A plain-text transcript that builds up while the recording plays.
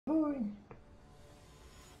Bye.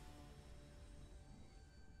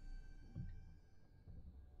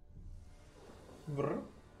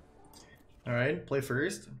 Alright, play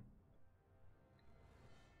first.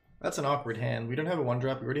 That's an awkward hand. We don't have a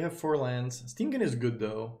 1-drop. We already have 4 lands. Steamkin is good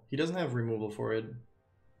though. He doesn't have removal for it.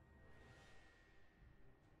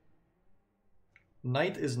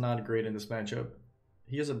 Knight is not great in this matchup.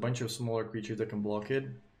 He has a bunch of smaller creatures that can block it.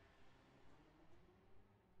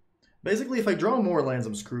 Basically, if I draw more lands,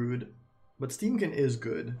 I'm screwed. But Steamkin is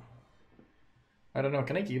good. I don't know,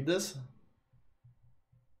 can I keep this?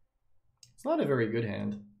 It's not a very good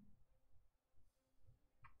hand.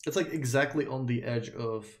 It's like exactly on the edge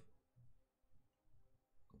of...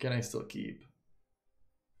 Can I still keep?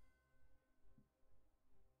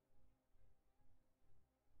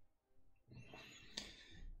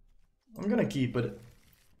 I'm gonna keep, but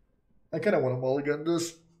I kind of want to mulligan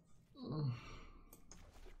this.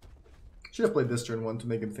 Should have played this turn 1 to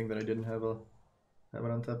make him think that I didn't have an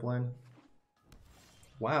untap line.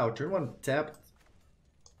 Wow, turn 1 tapped.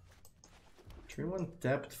 Turn 1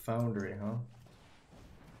 tapped Foundry, huh?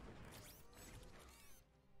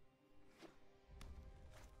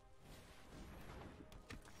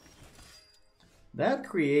 That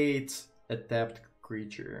creates a tapped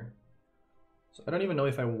creature. So I don't even know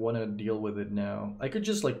if I want to deal with it now. I could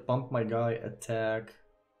just like pump my guy, attack,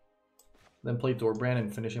 then play Thorbrand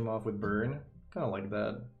and finish him off with burn. Kind of like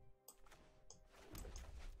that.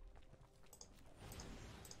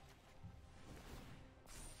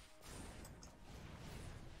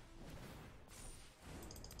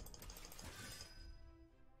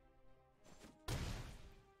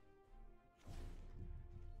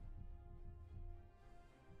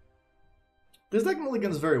 This deck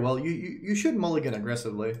mulligans very well. You should mulligan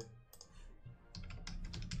aggressively.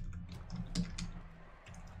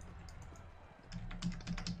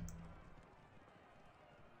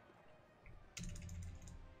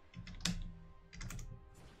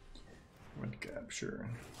 Red capture.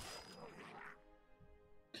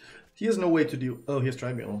 He has no way to deal. Oh, he has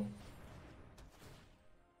Tribunal.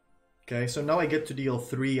 Okay, so now I get to deal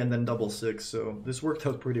 3 and then double 6. So this worked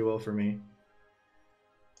out pretty well for me.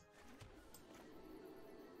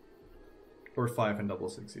 Or 5 and double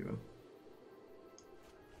 6 even.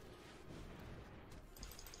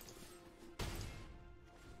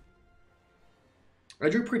 I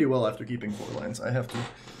drew pretty well after keeping 4 lands. I have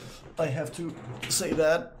to say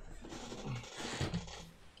that.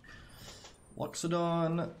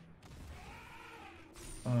 Loxodon.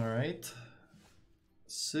 Alright.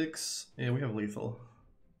 6. Yeah, we have lethal.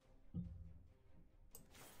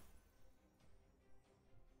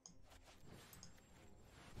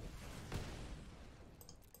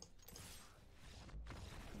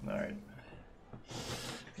 Alright.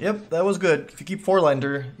 Yep, that was good. If you keep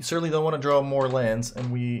 4-lander, you certainly don't want to draw more lands,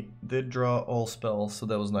 and we did draw all spells, so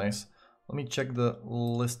that was nice. Let me check the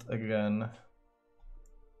list again.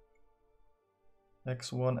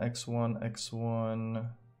 X1, X1, X1.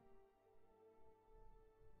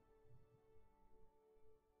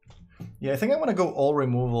 Yeah, I think I want to go all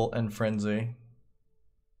removal and frenzy.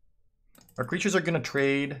 Our creatures are going to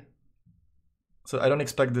trade, so I don't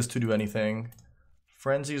expect this to do anything.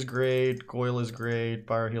 Frenzy is great, Coil is great,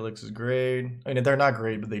 Pyrohelix is great. I mean, they're not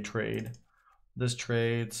great, but they trade. This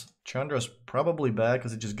trades. Chandra's probably bad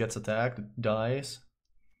because it just gets attacked, it dies.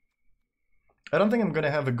 I don't think I'm going to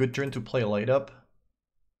have a good turn to play light up.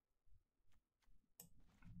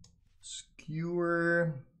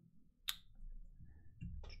 Skewer.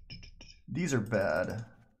 These are bad.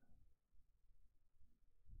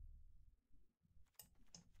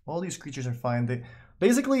 All these creatures are fine.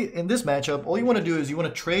 Basically, in this matchup, all you want to do is you want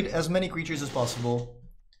to trade as many creatures as possible,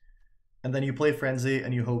 and then you play Frenzy,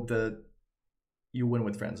 and you hope that you win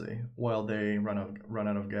with Frenzy while they run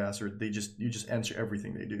out of gas, or you just answer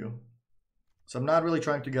everything they do. So I'm not really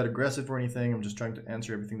trying to get aggressive or anything. I'm just trying to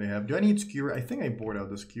answer everything they have. Do I need Skewer? I think I bored out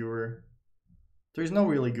the Skewer. There's no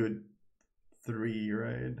really good 3,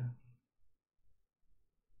 right?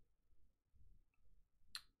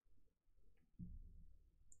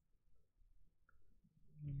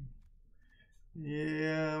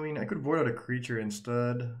 Yeah, I mean, I could board out a creature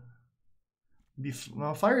instead.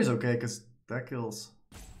 Well, fire is okay, because that kills.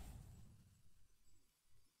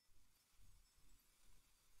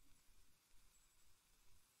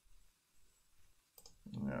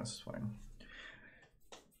 Yeah, this is fine.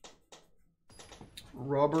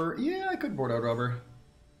 Robber, yeah, I could board out Robber.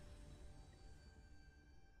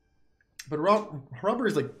 But Robber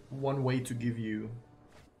is like one way to give you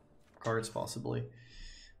cards, possibly.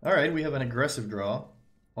 All right, we have an aggressive draw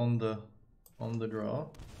on the draw.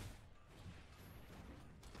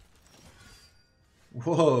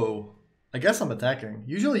 Whoa. I guess I'm attacking.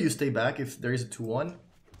 Usually you stay back if there is a 2-1.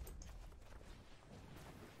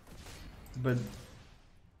 But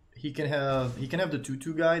he can have the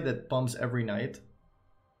 2-2 guy that pumps every night.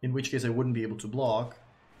 In which case I wouldn't be able to block.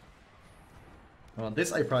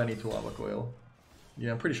 This I probably need to lava coil.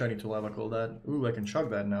 Yeah, I'm pretty sure I need to lava coil that. Ooh, I can chug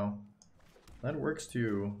that now. That works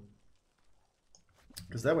too.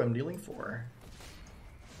 Because that way I'm dealing 4.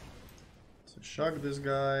 So chug this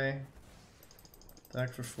guy.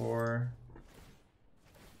 Attack for 4.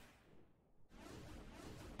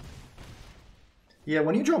 Yeah,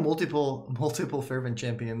 when you draw multiple fervent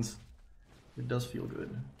champions, it does feel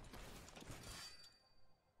good.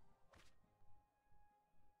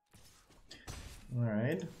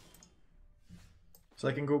 Alright. So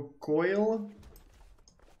I can go coil.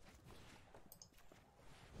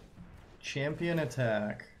 Champion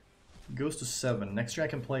attack. Goes to 7. Next turn I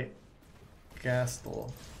can play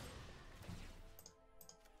Castle.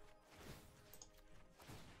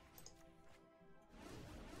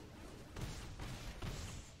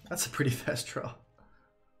 That's a pretty fast draw.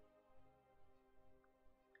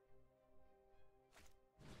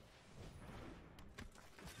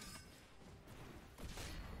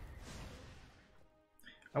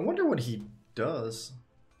 I wonder what he does.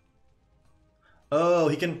 Oh,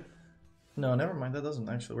 he can... No, never mind. That doesn't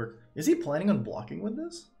actually work. Is he planning on blocking with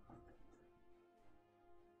this?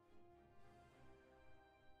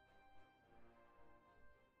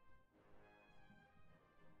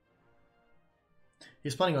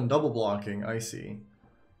 He's planning on double blocking, I see.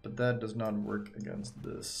 But that does not work against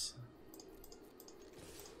this.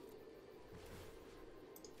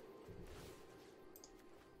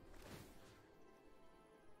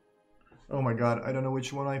 Oh my god, I don't know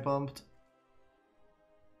which one I pumped.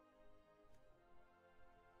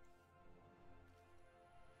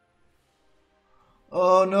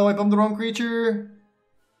 Oh no, I pumped the wrong creature!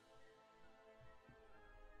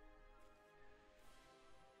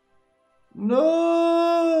 No!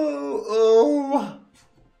 Oh!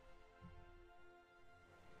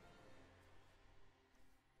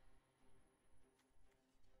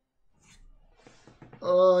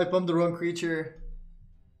 Oh, I pumped the wrong creature.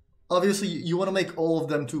 Obviously, you want to make all of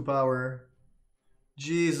them 2 power.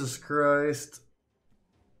 Jesus Christ.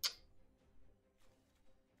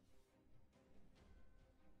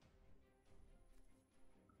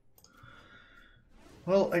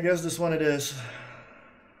 Well, I guess this one it is.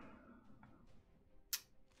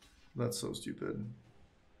 That's so stupid.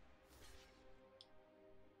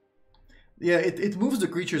 Yeah, it moves the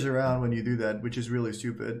creatures around when you do that, which is really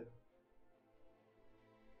stupid.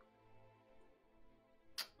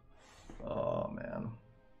 Oh, man.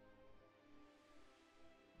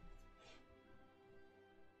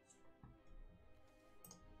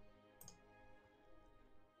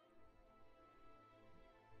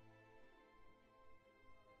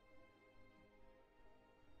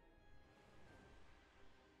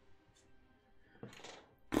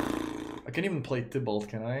 I can't even play Tybalt,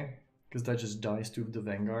 can I? Because that just dies to the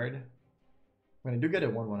Vanguard. When I do get a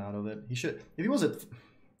 1-1 out of it, he should... If he was at...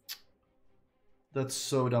 That's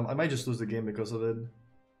so dumb. I might just lose the game because of it.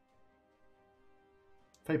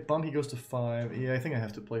 If I pump, he goes to 5. Yeah, I think I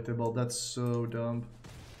have to play Tybalt. That's so dumb.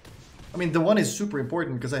 I mean, the 1 is super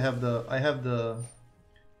important because I have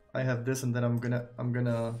this, and then I'm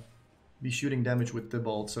gonna be shooting damage with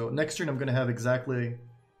Tybalt. So next turn I'm gonna have exactly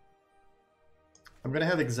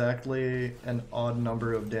an odd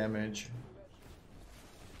number of damage.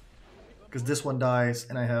 Because this one dies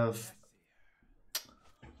and I have...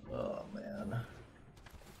 Oh man.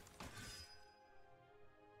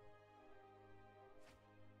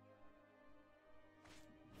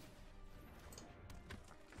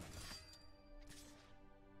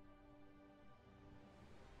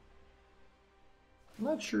 I'm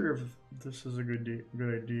not sure if this is a good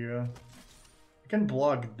idea. I can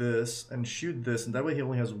block this and shoot this, and that way he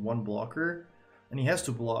only has 1 blocker. And he has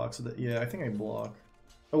to block, so that, yeah, I think I block.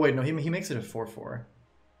 Oh wait, no, he makes it a 4-4.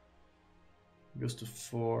 He goes to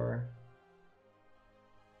 4.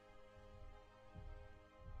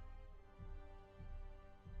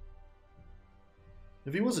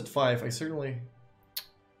 If he was at 5, I certainly...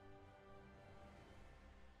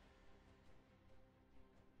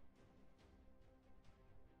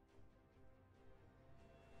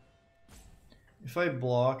 If I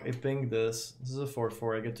block, I ping this. This is a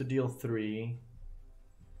 4-4. I get to deal 3.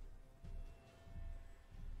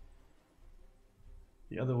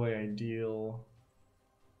 The other way I deal...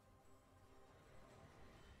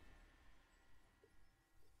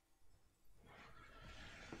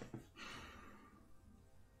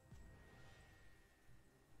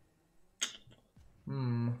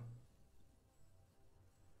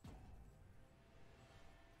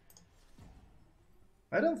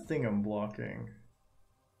 I don't think I'm blocking.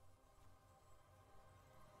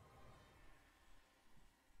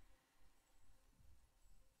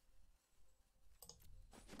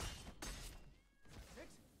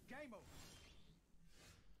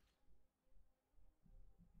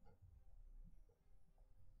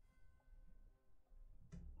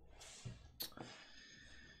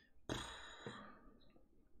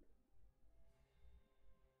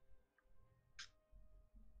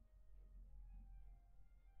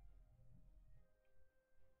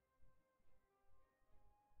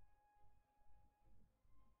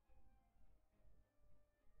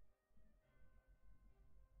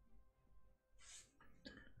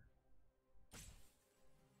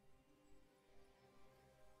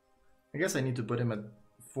 I guess I need to put him at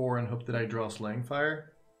 4 and hope that I draw Slaying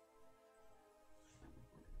Fire.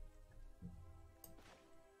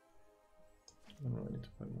 I don't really need to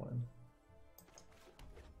put 1.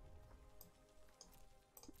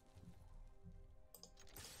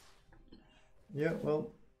 Yeah,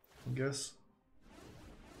 well, I guess.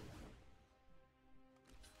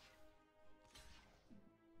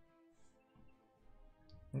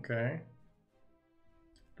 Okay.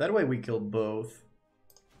 That way we kill both.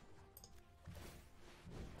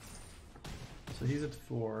 So he's at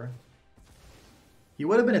 4. He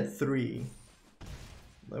would have been at 3.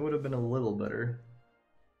 That would have been a little better.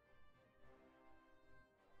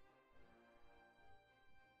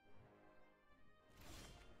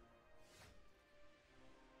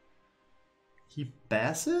 He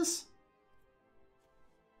passes?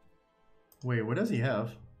 Wait, what does he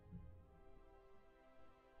have?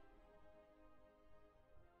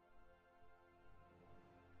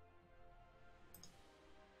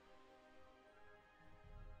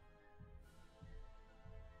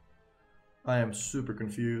 I am super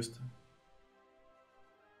confused.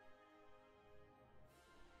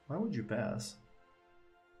 Why would you pass?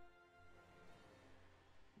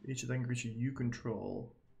 Each attacking creature you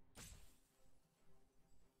control.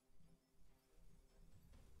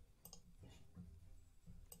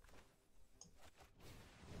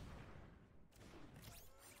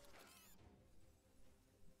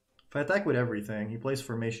 If I attack with everything, he plays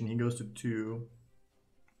formation, he goes to 2.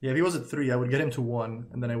 Yeah, if he was at 3, I would get him to 1,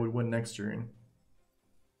 and then I would win next turn.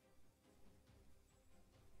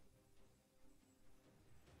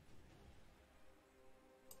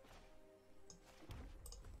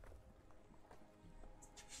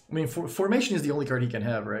 I mean, formation is the only card he can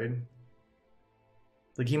have, right?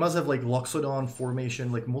 Like, he must have, like, Loxodon,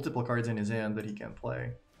 formation, like, multiple cards in his hand that he can't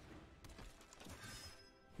play.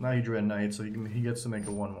 Now he drew a knight, so he gets to make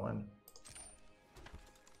a 1/1.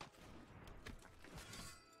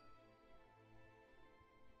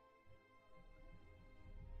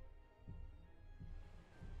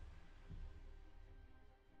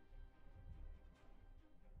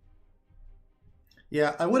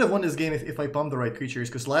 Yeah, I would have won this game if I pumped the right creatures,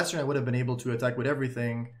 because last turn I would have been able to attack with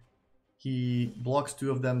everything. He blocks 2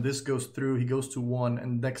 of them, this goes through, he goes to 1,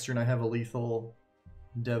 and next turn I have a lethal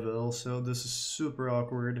devil, so this is super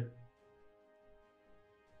awkward.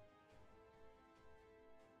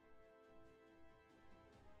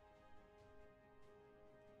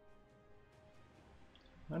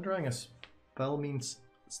 Not drawing a spell means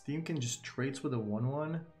Steamkin just trades with a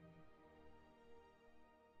 1/1.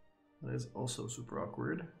 That is also super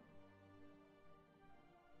awkward.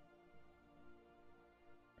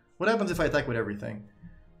 What happens if I attack with everything?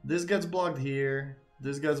 This gets blocked here,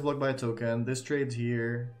 this gets blocked by a token, this trades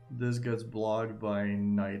here, this gets blocked by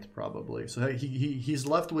knight probably. So he's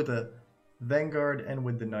left with a Vanguard and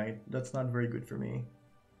with the knight. That's not very good for me.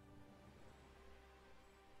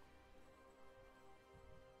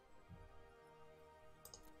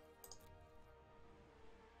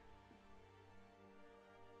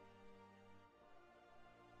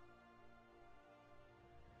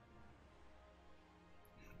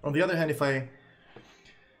 On the other hand, if I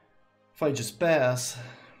just pass,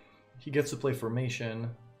 he gets to play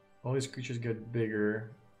formation. All his creatures get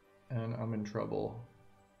bigger, and I'm in trouble.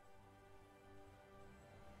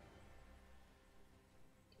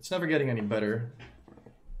 It's never getting any better.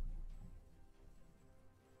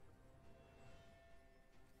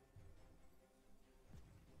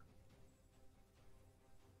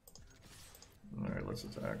 Alright, let's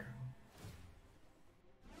attack.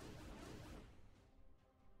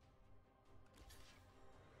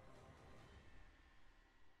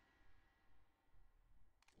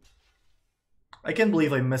 I can't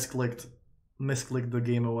believe I misclicked the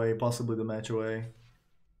game away, possibly the match away.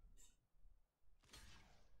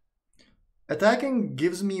 Attacking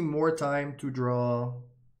gives me more time to draw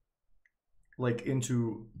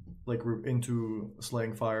into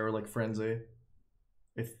Slaying Fire or like Frenzy.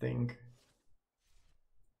 I think.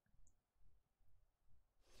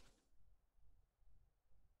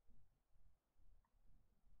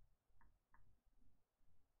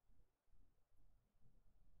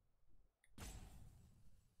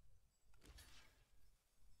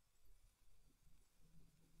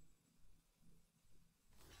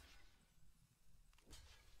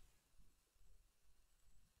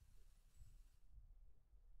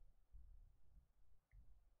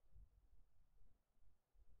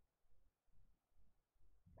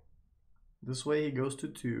 This way he goes to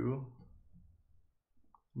 2.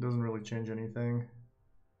 Doesn't really change anything.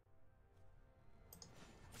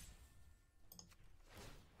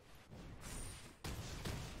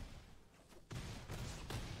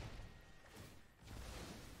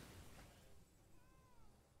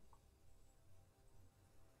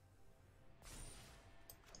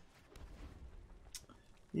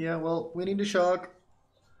 Yeah, well, we need to shock.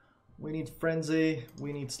 We need frenzy.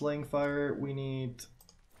 We need slaying fire. We need...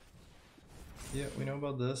 Yeah, we know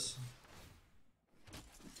about this.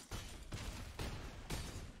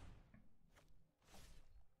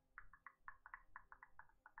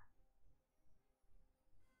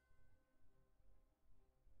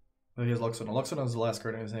 Oh, he has Luxodon. Luxodon is the last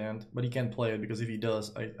card in his hand, but he can't play it because if he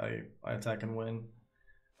does, I attack and win.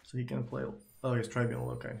 So he can play... Oh, he's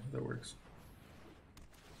Tribunal. Okay, that works.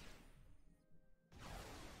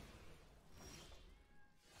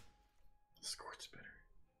 Scored's better.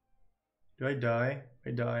 Do I die? I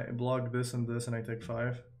die. I block this and this and I take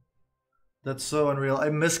 5. That's so unreal. I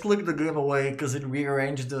misclicked the game away because it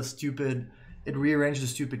rearranged the stupid... It rearranged the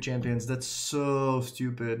stupid champions. That's so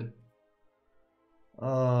stupid.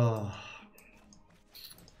 Oh...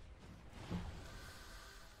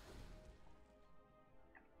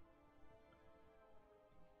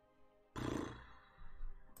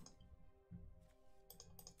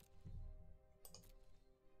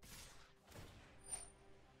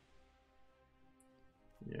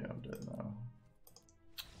 Yeah, I'm dead now.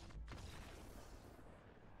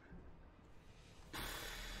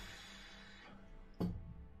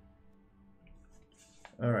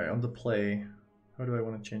 Alright, on the play. How do I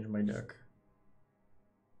want to change my deck?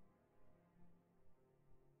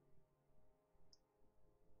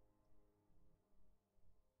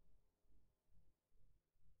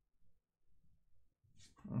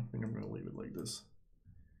 I think I'm going to leave it like this.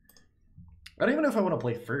 I don't even know if I want to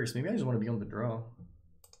play first. Maybe I just want to be on the draw.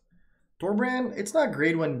 Thorbrand, it's not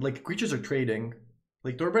great when like creatures are trading.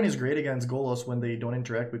 Like Thorbrand is great against Golos when they don't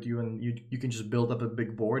interact with you and you can just build up a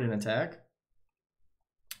big board and attack.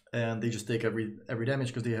 And they just take every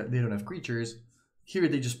damage because they don't have creatures. Here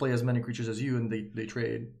they just play as many creatures as you and they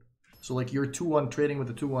trade. So like you're 2-1 trading with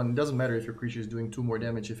the 2-1. It doesn't matter if your creature is doing 2 more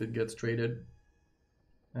damage if it gets traded.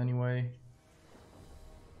 Anyway.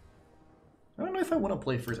 I don't know if I want to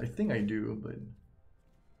play first. I think I do, but...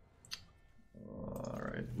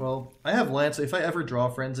 Alright, well, I have Lance. If I ever draw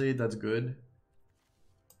Frenzy, that's good.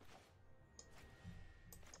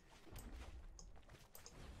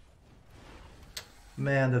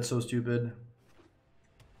 Man, that's so stupid.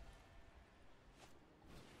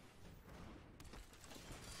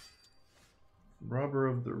 Robber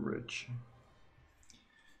of the rich.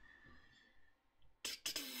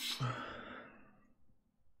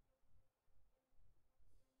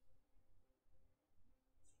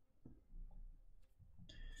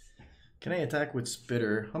 Can I attack with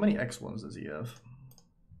Spitter? How many X1s does he have?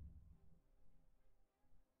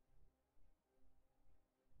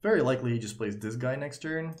 Very likely he just plays this guy next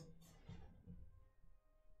turn.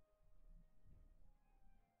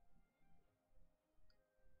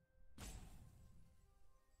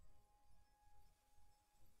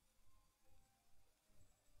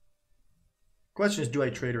 Question is, do I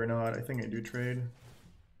trade or not? I think I do trade.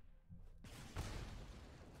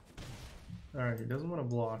 Alright, he doesn't want to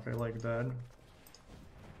block. I like that.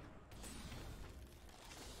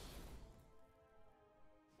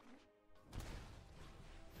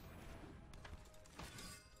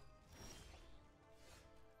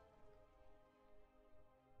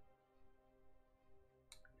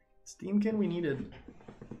 Steamkin we needed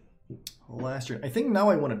last turn. I think now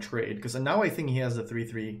I want to trade, because now I think he has the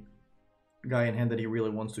 3-3 guy in hand that he really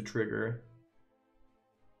wants to trigger.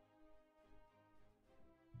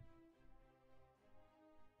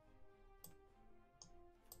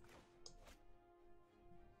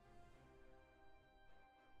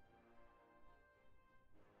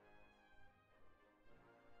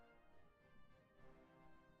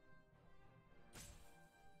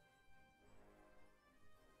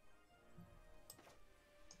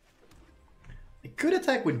 I could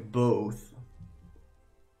attack with both.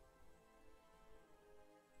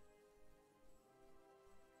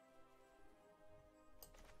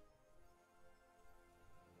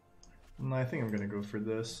 No, I think I'm gonna go for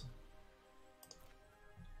this.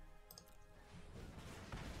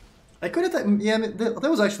 I could attack. Yeah, that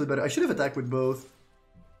was actually better. I should have attacked with both.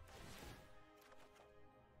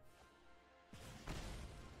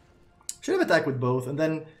 Should have attacked with both, and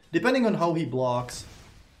then depending on how he blocks,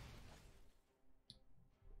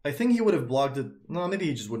 I think he would have blocked it. No, maybe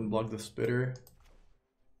he just wouldn't block the spitter.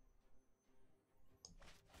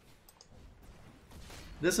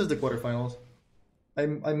 This is the quarterfinals. I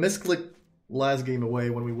misclicked last game away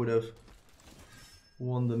when we would have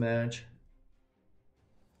won the match.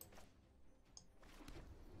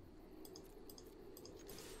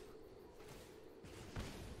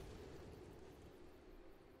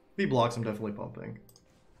 If he blocks, I'm definitely pumping.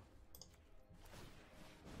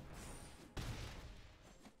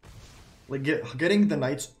 Like getting the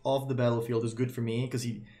knights off the battlefield is good for me because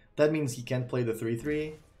that means he can't play the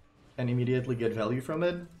 3/3 and immediately get value from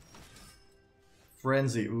it.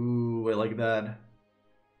 Frenzy, ooh, I like that.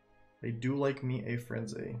 They do like me a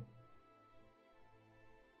frenzy.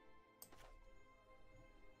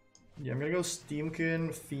 Yeah, I'm gonna go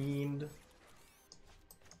Steamkin, Fiend.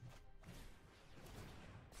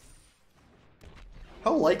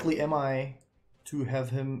 How likely am I to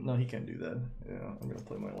have him? No, he can't do that. Yeah, I'm gonna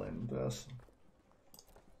play my land best.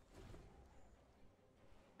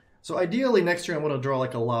 So ideally next turn I'm gonna draw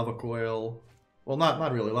like a lava coil. Well,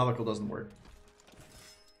 not really. Lava coil doesn't work.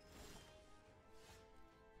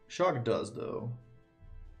 Shock does though.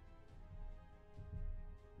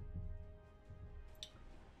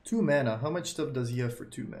 2 mana. How much stuff does he have for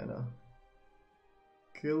 2 mana?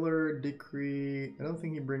 Killer, Decree. I don't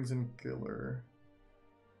think he brings in Killer.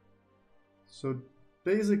 So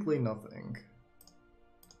basically nothing.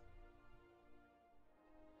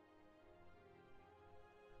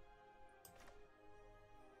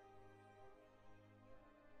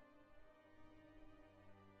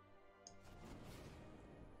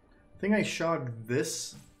 I think I shocked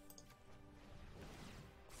this.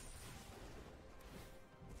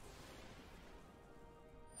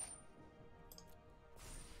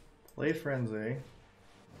 Play Frenzy.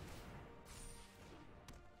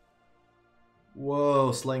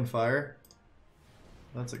 Whoa, Slaying Fire.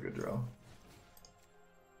 That's a good draw.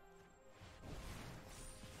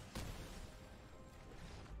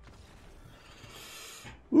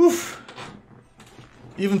 Oof.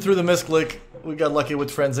 Even through the misclick, we got lucky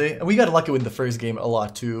with Frenzy. And we got lucky with the first game a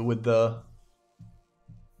lot too, with the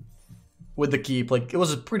keep. Like, it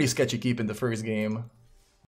was a pretty sketchy keep in the first game.